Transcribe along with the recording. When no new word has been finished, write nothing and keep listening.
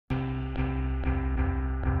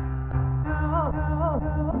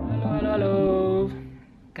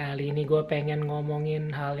Kali ini gue pengen ngomongin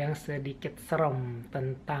hal yang sedikit serem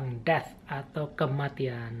tentang death atau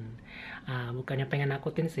kematian. Bukannya pengen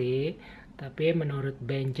nakutin sih, tapi menurut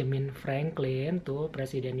Benjamin Franklin tuh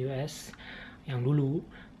presiden US yang dulu,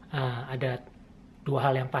 ada dua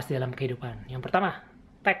hal yang pasti dalam kehidupan. Yang pertama,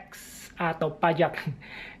 tax atau pajak.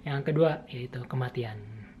 Yang kedua, yaitu kematian.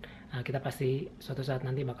 Kita pasti suatu saat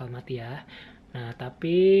nanti bakal mati ya. Nah,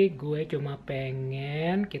 tapi gue cuma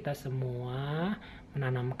pengen kita semua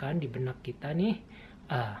menanamkan di benak kita nih,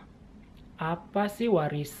 apa sih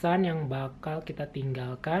warisan yang bakal kita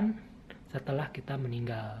tinggalkan setelah kita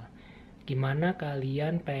meninggal? Gimana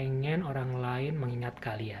kalian pengen orang lain mengingat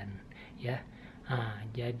kalian? Ya,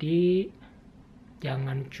 jadi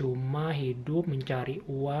jangan cuma hidup mencari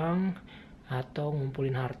uang atau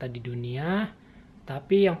ngumpulin harta di dunia,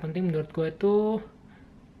 tapi yang penting menurut gue tuh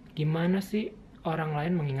gimana sih orang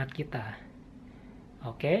lain mengingat kita.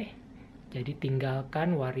 Oke, jadi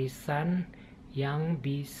tinggalkan warisan yang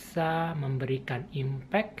bisa memberikan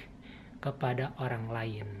impact kepada orang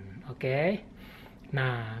lain. Oke,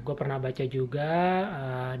 nah gue pernah baca juga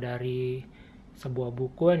dari sebuah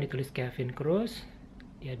buku yang ditulis Kevin Kruse.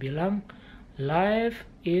 Dia bilang, life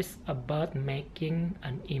is about making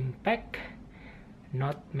an impact,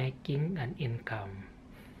 not making an income.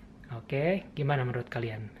 Oke, gimana menurut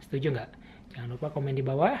kalian? Setuju nggak? Jangan lupa komen di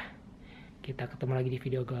bawah. Kita ketemu lagi di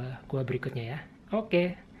video gua berikutnya ya.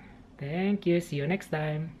 Oke, thank you. See you next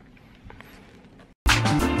time.